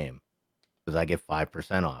price game because I get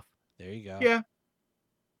 5% off. There you go. Yeah.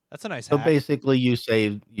 That's a nice So hack. basically, you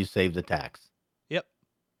save the tax. Yep.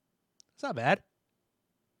 It's not bad.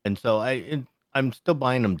 And so I'm still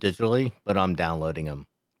buying them digitally, but I'm downloading them.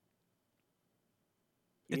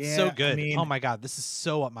 It's so Yeah, good. I mean, Oh my god, this is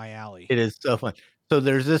so up my alley. It is so fun. So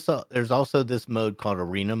there's this. There's also this mode called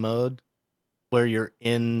arena mode, where you're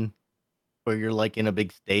like in a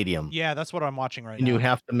big stadium, Yeah, that's what I'm watching right and now. you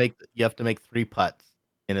have to make 3 putts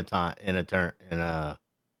in a turn. I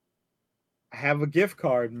have a gift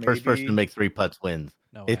card. Maybe First person to make 3 putts wins.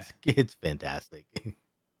 No way. It's fantastic.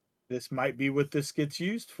 this might be what this gets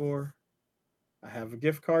used for. I have a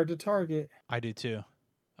gift card to Target I do too.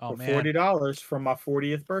 Oh for man. $40 for my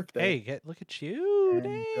 40th birthday. Hey, look at you. And,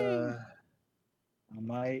 Dang.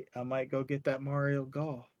 I might go get that Mario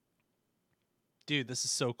Golf. Dude, this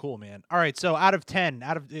is so cool, man. All right, so out of 10,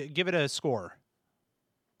 give it a score.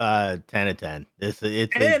 10 out of 10. It's a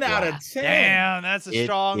 10 out of blast. 10. Damn, that's a It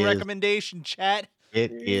strong is- recommendation, chat.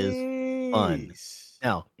 It is fun. Jeez.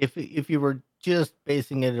 Now, if you were just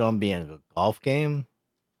basing it on being a golf game,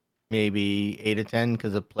 maybe 8 out of 10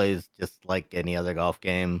 because it plays just like any other golf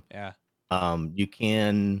game. Yeah. You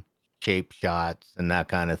can shape shots and that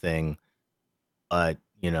kind of thing, but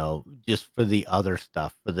just for the other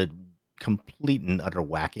stuff, for the complete and utter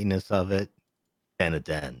wackiness of it, 10 out of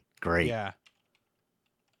 10. Great. Yeah.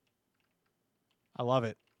 I love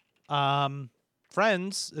it.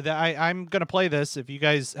 Friends, I'm gonna play this. If you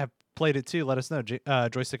guys have played it too, let us know.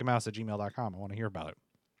 joystickandmouse@gmail.com. I want to hear about it.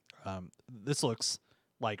 This looks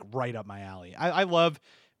like right up my alley. I love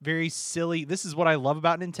very silly. This is what I love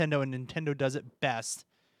about Nintendo, and Nintendo does it best.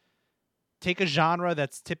 Take a genre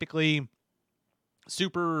that's typically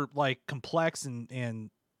super like complex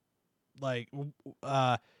and like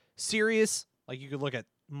serious. Like you could look at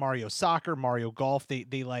Mario Soccer, Mario Golf. They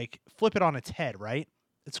like flip it on its head, right?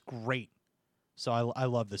 It's great. So I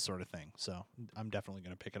love this sort of thing. So I'm definitely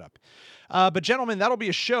going to pick it up. But gentlemen, that'll be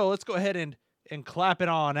a show. Let's go ahead and clap it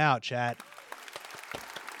on out, chat.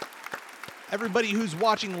 Everybody who's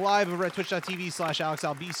watching live over at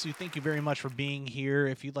twitch.tv/AlexAlbisu, thank you very much for being here.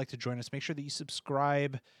 If you'd like to join us, make sure that you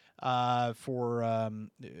subscribe on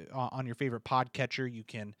your favorite podcatcher. You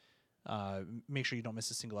can make sure you don't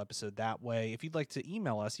miss a single episode that way. If you'd like to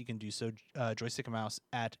email us, you can do so,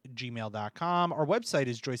 joystickandmouse@gmail.com. Our website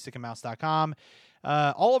is joystickandmouse.com.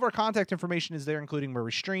 All of our contact information is there, including where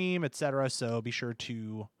we stream, etc. So be sure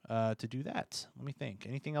to do that. Let me think.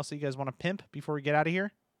 Anything else that you guys want to pimp before we get out of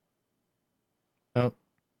here? Nope.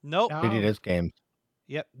 Nope. No. Diddy does games.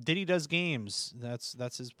 Yep, Diddy does games.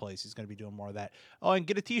 That's his place. He's going to be doing more of that. Oh, and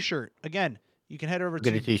get a t-shirt. Again, you can head over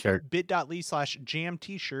Get a to t-shirt. bit.ly/jam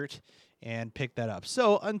t-shirt and pick that up.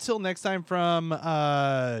 So until next time from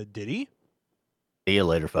Diddy, See you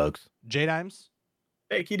later, folks. J-Dimes,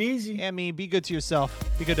 Take it easy. and me. Be good to yourself.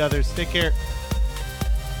 Be good to others. Take care.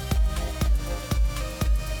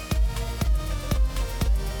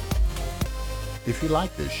 If you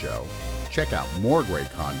like this show, check out more great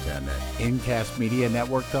content at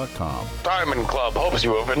incastmedianetwork.com. Diamond Club hopes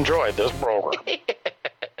you have enjoyed this program.